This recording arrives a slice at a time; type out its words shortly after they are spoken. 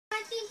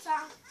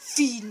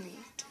Feed me.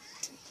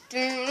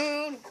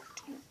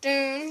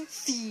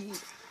 Feed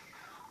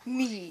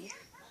me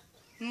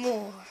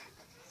more.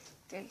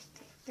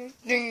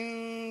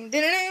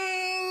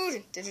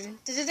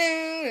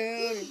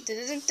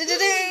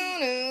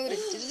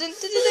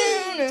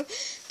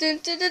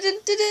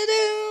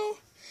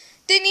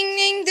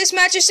 This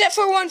match is set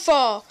for one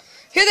fall.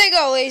 Here they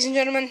go, ladies and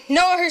gentlemen.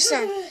 Noah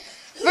Herstein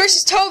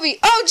versus Toby.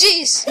 Oh,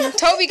 jeez.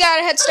 Toby got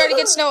a head start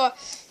against Noah.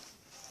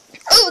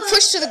 Oh,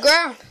 pushed to the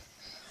ground.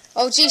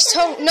 Oh, jeez.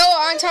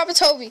 Noah on top of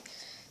Toby.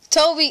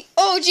 Toby.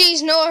 Oh,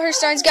 jeez. Noah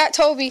Herstein's got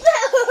Toby.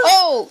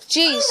 Oh,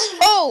 jeez.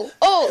 Oh,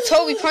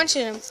 Toby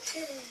punching him.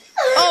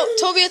 Oh,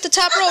 Toby at the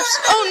top ropes.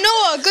 Oh,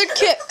 Noah, good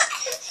kick.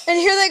 And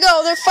here they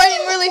go. They're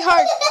fighting really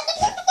hard.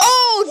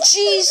 Oh,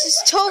 jeez.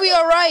 Is Toby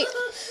all right?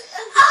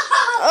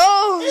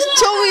 Oh,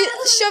 Toby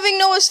shoving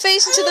Noah's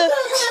face into the...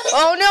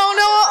 Oh, no,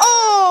 Noah.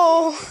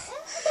 Oh.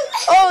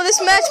 Oh, this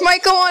match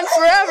might go on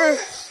forever.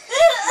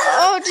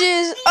 Oh,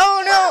 jeez.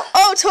 Oh, no.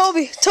 Oh,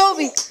 Toby.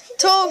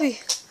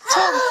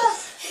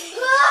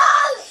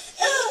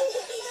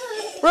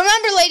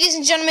 Remember, ladies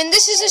and gentlemen,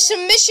 this is a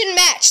submission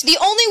match. The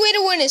only way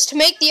to win is to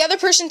make the other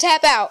person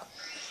tap out.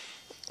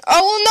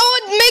 Oh, will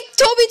Noah make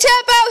Toby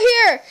tap out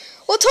here?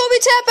 Will Toby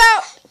tap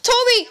out?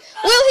 Toby,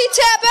 will he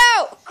tap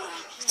out?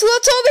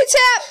 Will Toby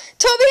tap?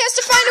 Toby has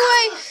to find a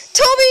way.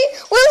 Toby,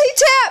 will he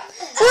tap?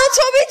 Will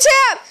Toby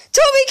tap?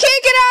 Toby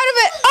can't get out of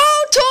it. Oh,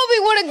 Toby,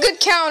 what a good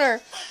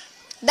counter.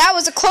 That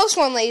was a close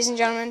one, ladies and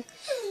gentlemen.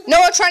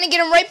 Noah trying to get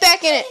him right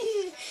back in it.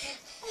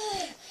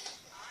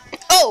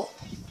 Oh,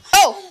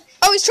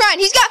 he's trying.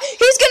 He's gonna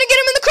get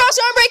him in the cross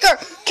arm breaker.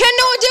 Can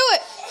Noah do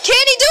it? Can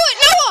he do it?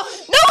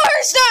 Noah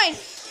Herstein.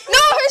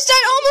 Noah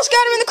Herstein almost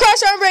got him in the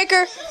cross arm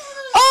breaker.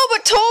 Oh,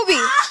 but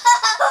Toby.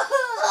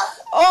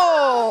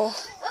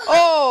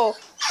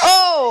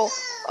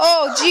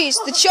 Oh, jeez,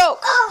 the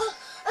choke.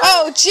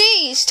 Oh,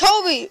 jeez,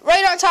 Toby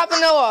right on top of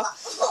Noah.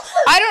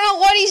 I don't know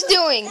what he's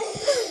doing.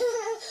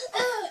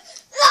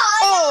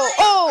 Oh.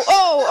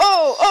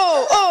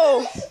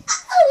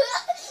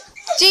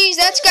 Jeez,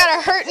 that's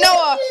gotta hurt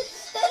Noah.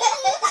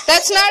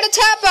 That's not a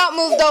tap out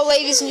move though,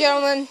 ladies and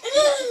gentlemen.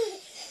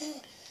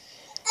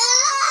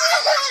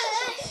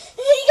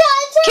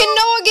 Can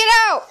Noah get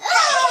out?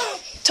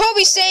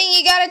 Toby's saying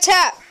he got a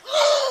tap.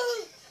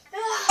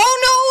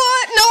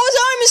 Oh, Noah's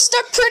arm is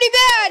stuck pretty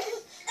bad.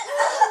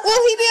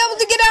 Will he be able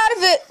to get out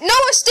of it?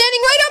 Noah's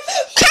standing right up.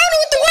 Counter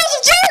with the walls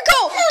of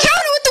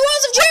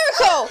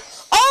Jericho.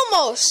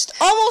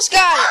 Almost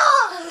got it.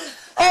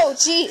 Oh,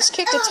 jeez,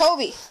 kick to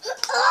Toby.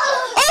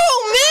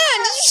 Oh,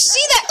 man, did you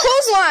see that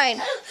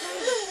clothesline?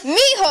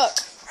 Meat hook.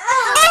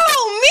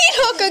 Oh, meat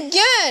hook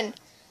again.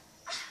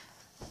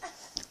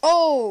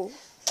 Oh.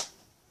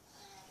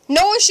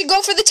 Noah should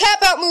go for the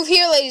tap out move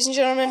here, ladies and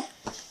gentlemen.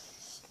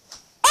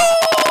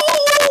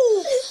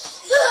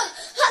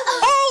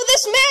 Oh,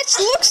 this match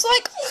looks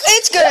like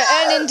it's going to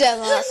end in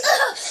deadlock.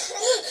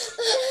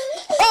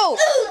 Oh,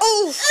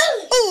 oof.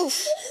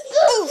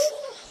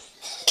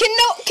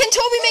 Can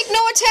Toby make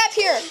Noah tap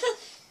here?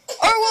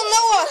 Or will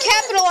Noah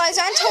capitalize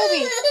on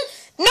Toby?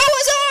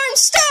 Noah's arm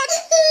stuck!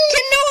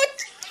 Can Noah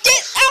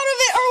get out of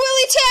it or will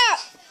he tap?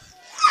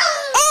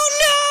 Oh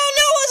no,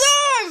 Noah's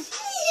arm!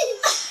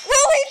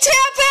 Will he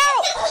tap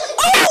out?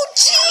 Oh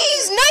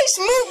jeez, nice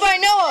move by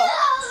Noah.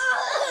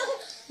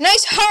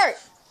 Nice heart.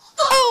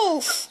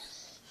 Oof.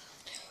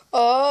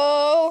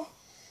 Oh,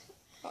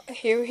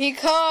 here he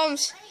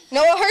comes.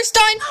 Noah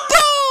Herstein,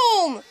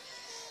 boom!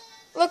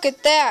 Look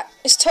at that.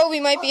 His Toby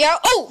might be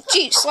out. Oh,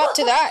 geez, slap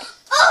to the eye.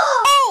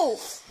 Oh!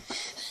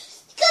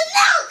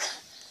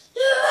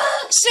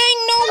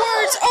 Saying no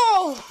words.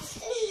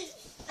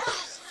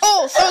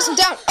 Oh, throws him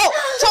down. Oh,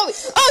 Toby.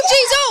 Oh,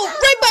 geez,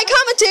 right by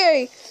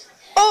commentary.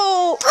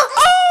 Oh,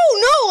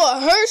 Noah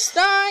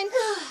Herstein.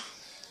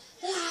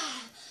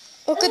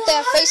 Look at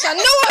that face on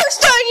Noah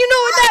Herstein. You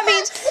know what that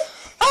means.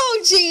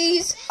 Oh,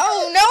 geez.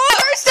 Oh, Noah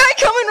Herstein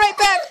coming right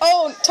back.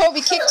 Oh, Toby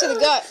kicked to the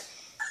gut.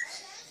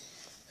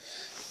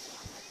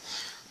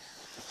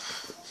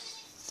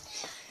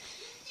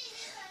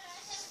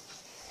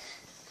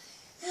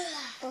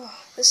 Oh,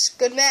 this is a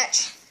good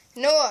match.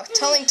 Noah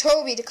telling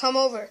Toby to come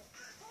over.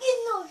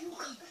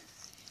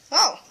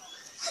 Oh,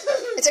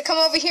 it's a come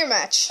over here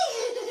match.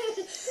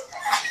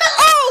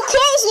 Oh,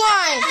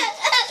 clothesline!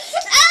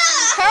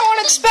 How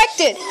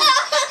unexpected.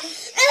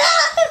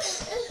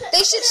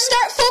 They should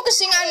start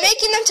focusing on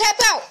making them tap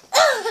out.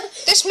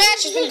 This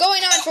match has been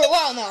going on for a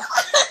while now.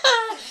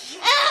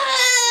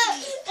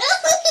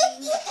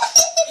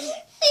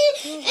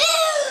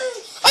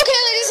 Okay,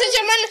 ladies and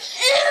gentlemen,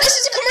 this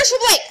is a commercial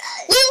break.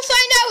 We will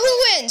find out who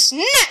wins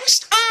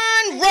next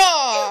on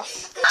Raw.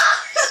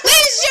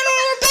 Ladies and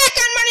gentlemen, we're back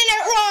on Monday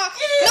Night Raw.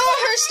 Noah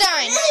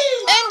Herstein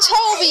and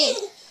Toby.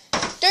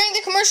 During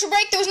the commercial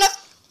break, there was nothing.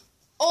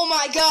 Oh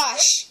my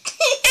gosh.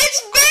 It's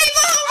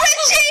Babel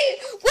Richie!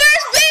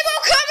 Where's Babel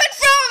coming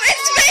from?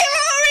 It's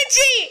Babel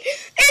Richie!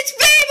 It's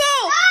Babel!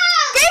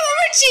 Babel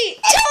Richie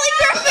telling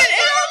Griffin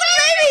and all the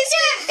babies.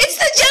 It's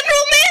the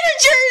general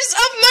managers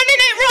of Monday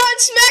Night Raw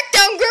and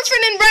SmackDown,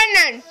 Griffin and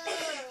Brennan.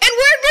 And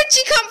where'd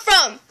Richie come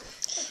from?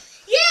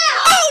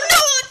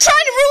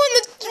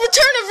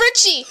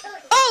 Richie.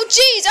 Oh,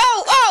 jeez.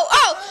 Oh,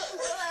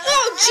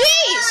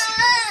 jeez.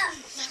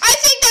 I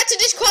think that's a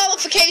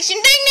disqualification.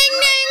 Ding, ding,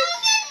 ding.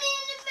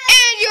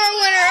 And your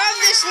winner of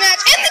this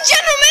match, and the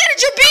general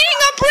manager beating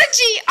up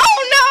Richie. Oh,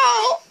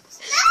 no.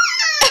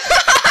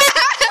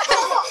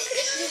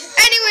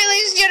 Anyway,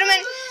 ladies and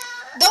gentlemen,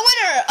 the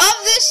winner of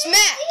this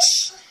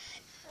match,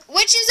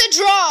 which is a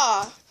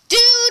draw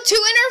due to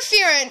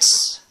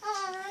interference.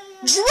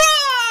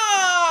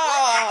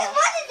 Draw!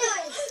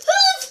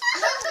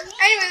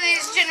 Anyway,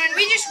 ladies and gentlemen,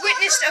 we just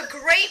witnessed a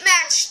great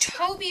match.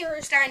 Toby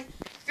Herstein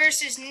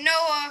versus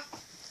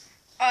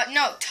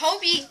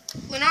Toby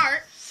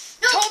Lennart.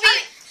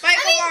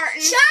 Michael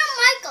Martin. Shawn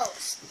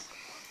Michaels.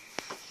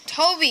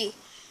 Toby.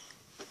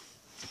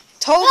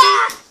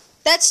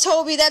 That's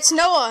Toby. That's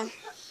Noah.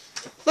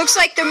 Looks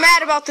like they're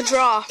mad about the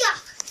draw.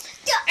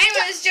 Anyway,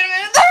 ladies and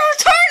gentlemen, the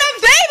return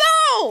of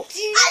Babo!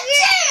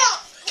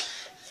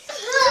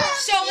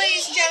 So,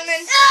 ladies and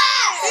gentlemen,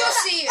 we will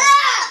see you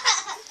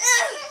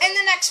in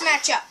the next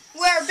matchup,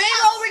 where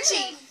Babo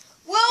Richie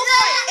will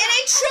fight in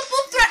a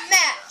triple threat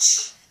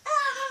match.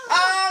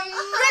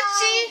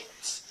 Richie,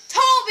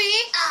 Toby,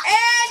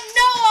 and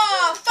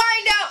Noah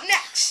find out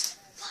next.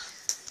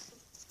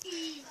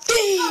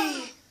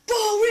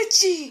 Babo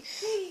Richie.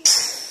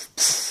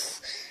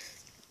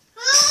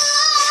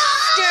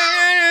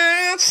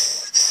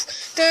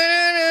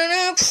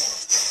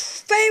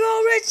 Babo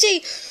Richie.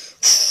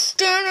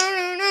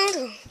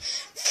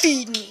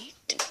 Feed me.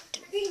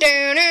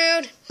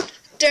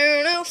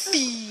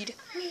 Feed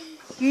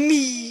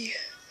me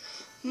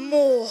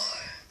more.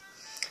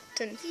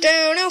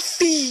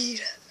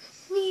 Feed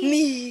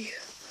me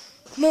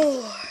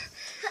more.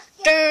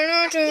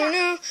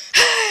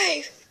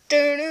 Hey!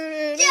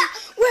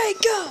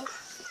 Wake up!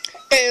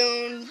 Oh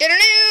my God!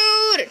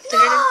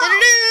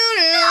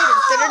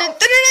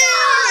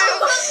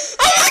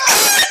 The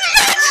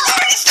match has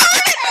already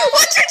started!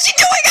 What's Richie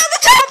doing on the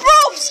top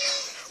ropes?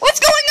 What's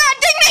going on?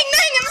 Ding, ding,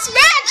 ding! And this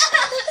match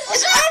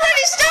has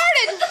already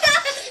started!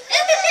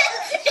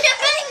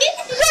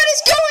 What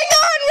is going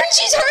on?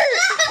 Richie's hurt!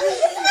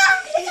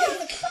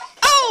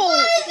 Oh!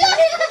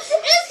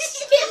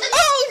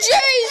 Oh,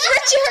 jeez!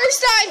 Richie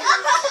Herstein!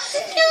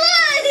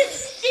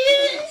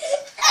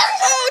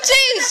 Oh,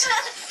 jeez!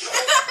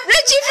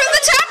 Richie from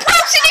the top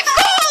ropes and he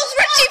falls!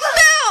 Richie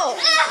fell!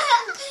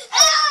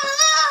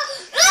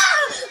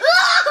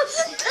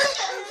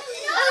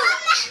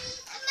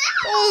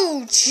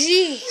 Oh,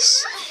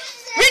 jeez.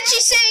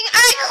 Richie saying,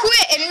 I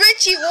quit, and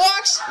Richie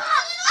walks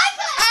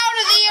out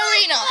of the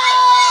arena.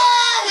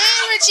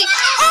 Hey, Richie.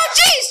 Oh,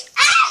 jeez!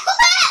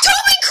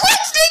 Toby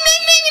quits! Ding,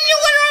 ding, ding, and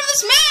you're winner of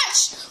this match!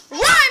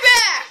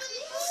 Ryback!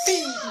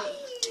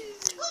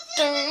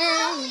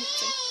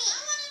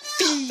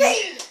 Feed me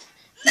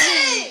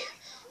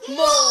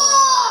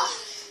more.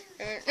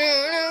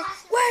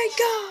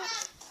 Wake up!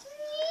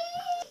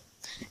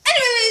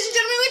 Anyway, ladies and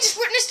gentlemen, we just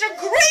witnessed a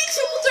great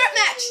triple threat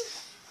match.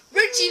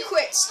 Richie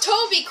quits,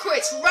 Toby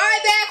quits,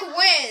 Ryback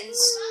wins,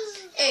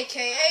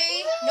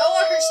 a.k.a.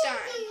 Noah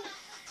Herstein.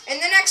 And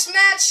the next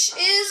match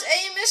is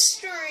a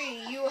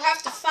mystery. You will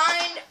have to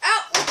find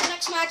out what the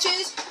next match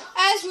is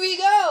as we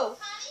go.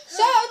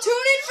 So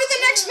tune in for the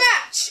next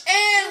match,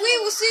 and we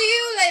will see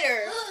you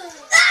later.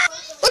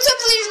 What's up,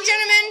 ladies and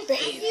gentlemen?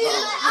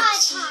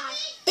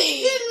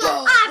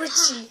 Babo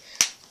Richie.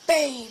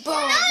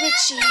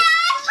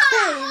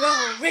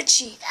 Babo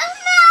Richie.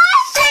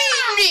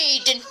 Feed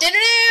me. Feed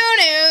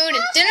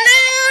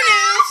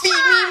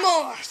me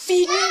more.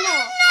 Feed me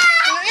more.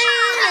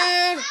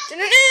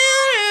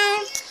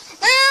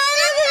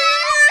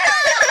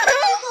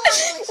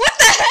 What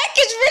the heck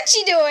is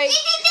Richie doing?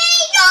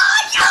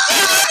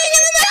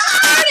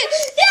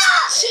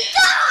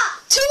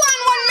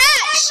 2-on-1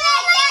 match.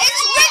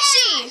 It's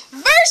Richie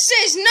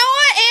versus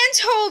Noah and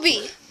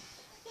Toby.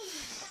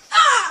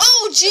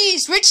 Oh,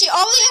 jeez, Richie,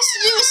 all he has to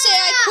do is say,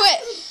 I quit.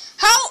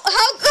 How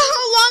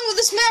long will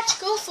this match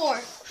go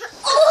for?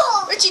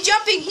 Richie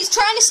jumping, he's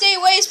trying to stay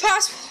away as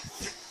possible.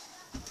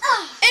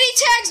 And he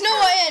tags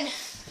Noah in.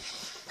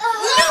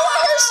 Noah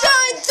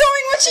Herstein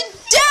throwing Richie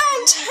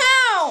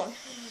downtown.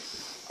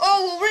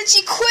 Oh, will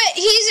Richie quit?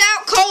 He's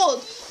out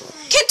cold.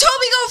 Can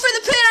Toby go for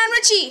the pin on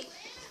Richie?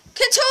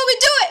 Can Toby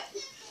do it?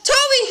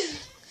 Toby!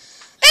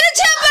 And a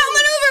tap out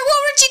maneuver.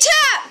 Will Richie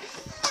tap?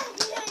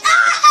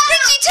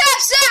 Richie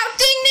taps out.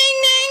 Ding, ding,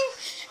 ding.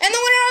 And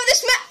the winner of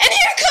this match. And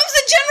here comes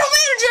the general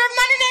manager of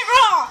Monday Night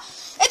Raw.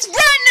 It's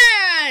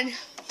Brendan.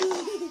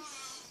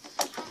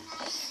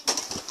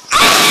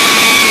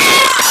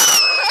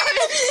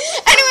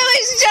 Anyway,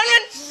 ladies and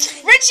gentlemen,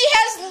 Richie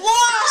has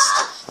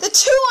lost the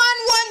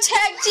 2-on-1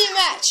 tag team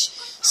match.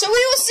 So we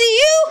will see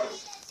you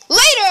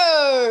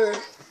later.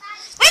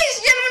 Ladies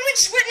and gentlemen, we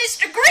just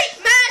witnessed a great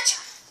match.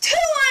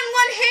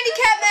 2-on-1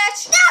 handicap match.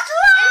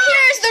 And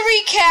here's the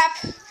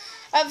recap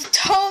of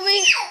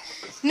Toby,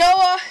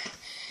 Noah,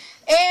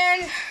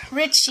 and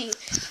Richie.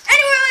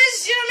 Anyway, ladies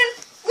and gentlemen,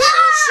 we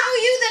will show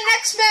you the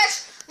next match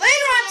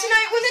later on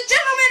tonight when the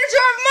general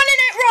manager of Monday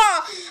Night Raw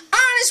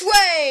on his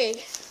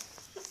way.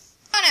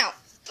 On out.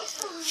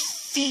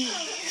 50.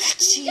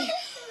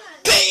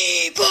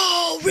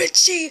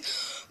 Richie,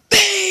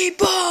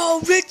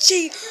 Babo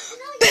Richie,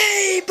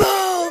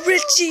 Babo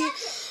Richie,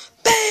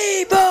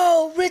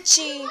 Babo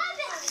Richie.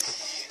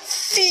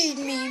 Feed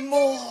me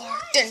more.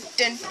 Dun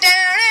dun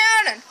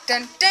down dun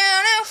dun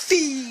down.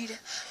 Feed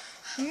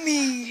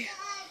me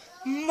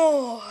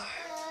more.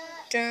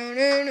 Dun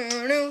dun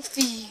dun dun.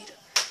 Feed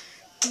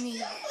me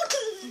more.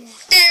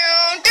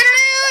 Down dun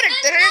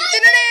dun dun dun dun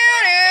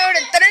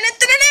dun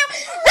dun dun.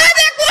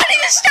 Ryback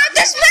wanting to start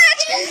this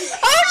match.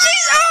 Oh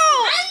jeez, oh!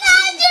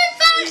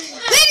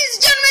 Ladies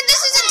and gentlemen,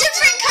 this is a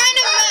different kind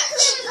of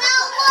match.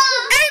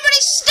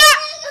 Everybody stop!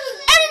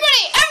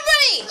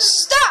 Everybody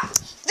stop!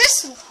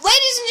 This,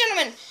 ladies and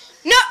gentlemen,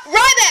 no,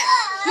 Ryback,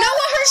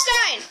 Noah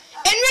Herstein,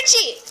 and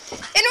Richie,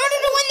 in order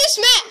to win this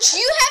match,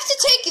 you have to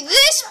take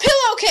this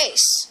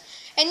pillowcase,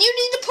 and you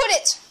need to put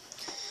it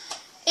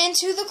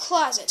into the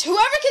closet.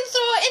 Whoever can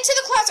throw it into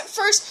the closet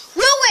first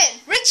will win.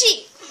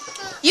 Richie,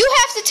 you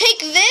have to take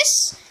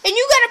this, and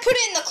you gotta put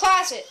it in the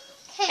closet,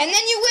 and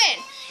then you win.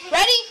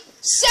 Ready,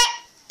 set,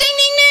 ding,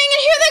 ding, ding,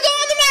 and here they go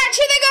in the match.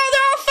 Here they go.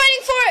 They're all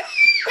fighting for it.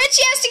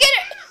 Richie has to get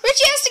it.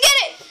 Richie has to get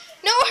it.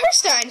 Noah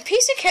Herstein,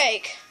 piece of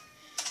cake.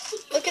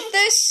 Look at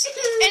this,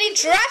 and he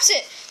drops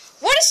it.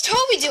 What is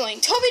Toby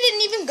doing? Toby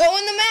didn't even go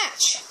in the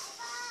match.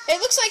 It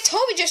looks like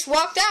Toby just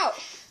walked out.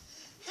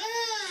 Ding,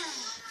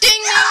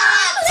 ding. What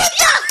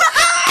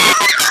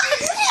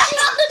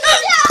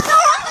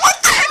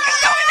the heck is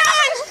going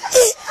on?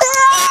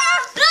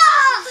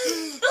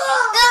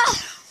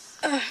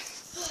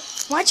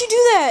 Why'd you do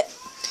that?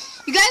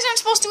 You guys aren't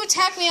supposed to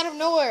attack me out of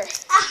nowhere.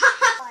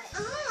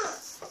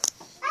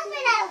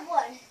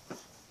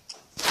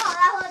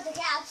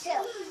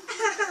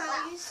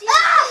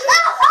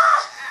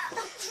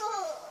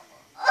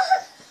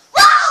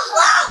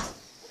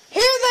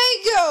 Here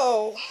they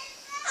go.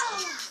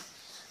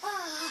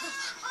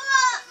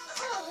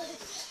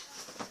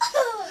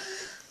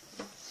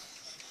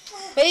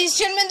 Ladies and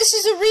gentlemen, this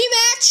is a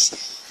rematch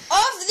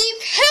of the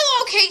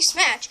pillowcase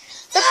match.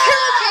 The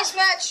pillowcase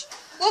match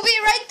will be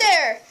right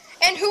there.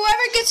 And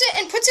whoever gets it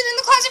and puts it in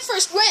the closet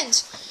first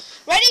wins.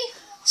 Ready,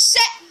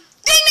 set,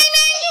 ding, ding,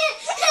 ding.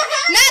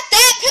 Not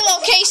that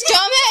pillowcase,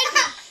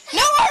 dumbhead.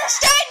 Noah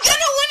Herstein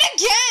gonna win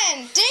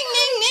again. Ding,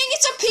 ding, ding.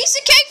 It's a piece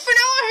of cake for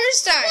Noah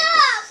Herstein.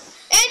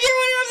 And your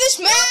winner of this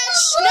match,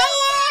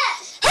 Noah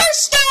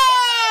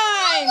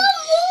Herstein.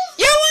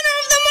 Your winner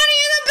of the Money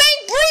in the Bank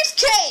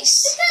briefcase.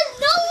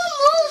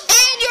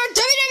 And your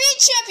WWE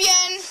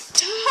champion,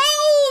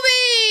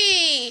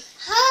 Toby.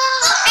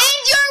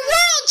 And your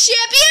world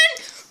champion,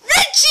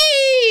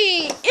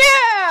 Richie.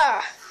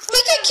 Yeah. We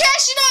can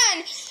cash it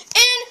on.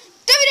 And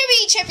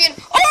WWE champion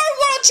or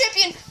world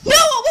champion.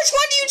 Noah, which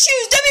one do you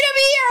choose?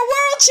 WWE or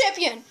world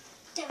champion?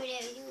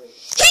 WWE.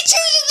 He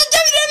chooses the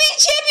WWE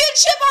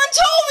championship on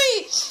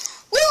Toby.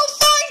 We will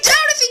find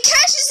out if he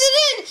cashes it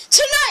in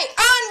tonight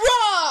on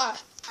Raw.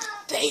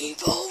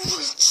 Babo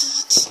Richie.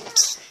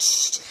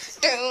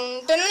 Dun,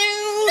 dun, dun, No!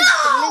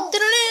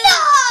 dun, dun, dun. No!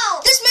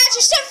 This match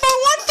is set for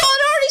one fall.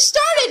 It already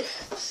started.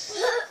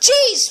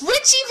 Jeez,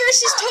 Richie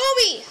versus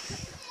Toby.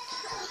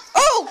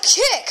 Oh,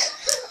 kick.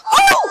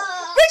 Oh,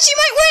 Richie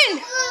might win.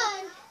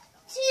 1,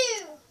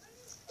 2, 3.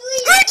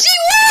 Richie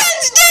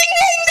wins! Ding,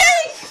 ding,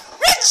 ding!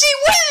 Richie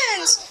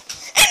wins!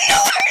 And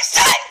Noah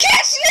Herstein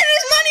cashing in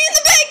his Money in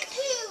the Bank!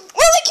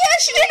 Will he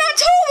cash it in on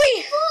Toby?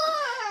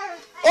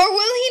 4. Or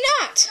will he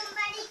not?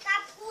 Somebody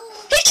got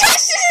pulled. He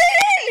cashes it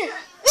in!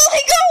 Will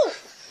he go?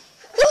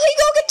 Will he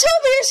go get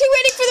Toby or is he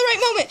waiting for the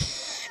right moment?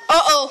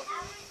 Uh-oh.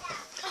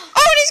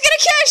 Oh, and he's gonna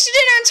cash it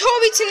in on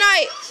Toby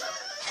tonight.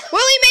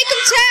 Will he make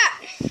him tap?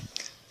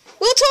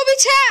 Will Toby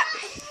tap?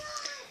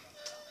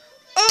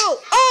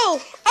 Oh,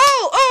 oh, oh,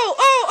 oh, oh,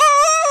 oh,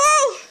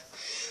 oh,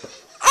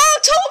 oh,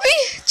 Toby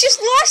just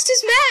lost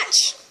his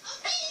match.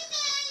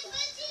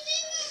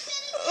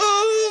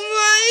 Oh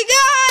my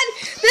God,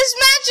 this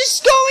match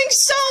is going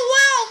so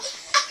well.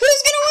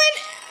 Who's gonna win?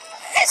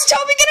 Is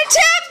Toby gonna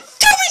tap?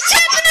 Toby's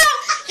tapping out.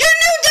 Your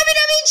new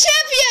WWE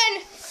champion,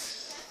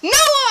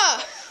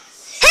 Noah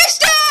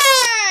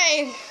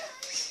Herstein.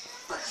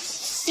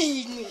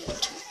 Feed me.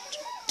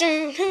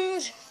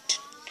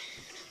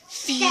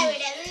 Feed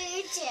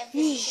WWE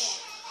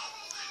championship.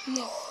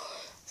 more.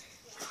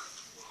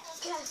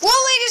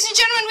 Well, ladies and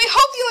gentlemen, we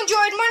hope you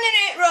enjoyed Monday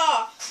Night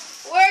Raw,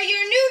 where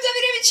your new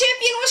WWE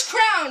champion was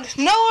crowned,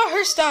 Noah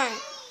Herstein.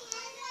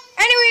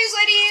 Anyways,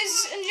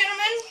 ladies and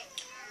gentlemen,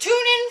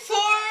 tune in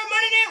for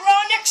Monday Night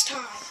Raw next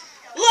time,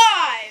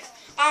 live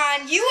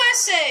on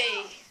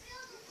USA.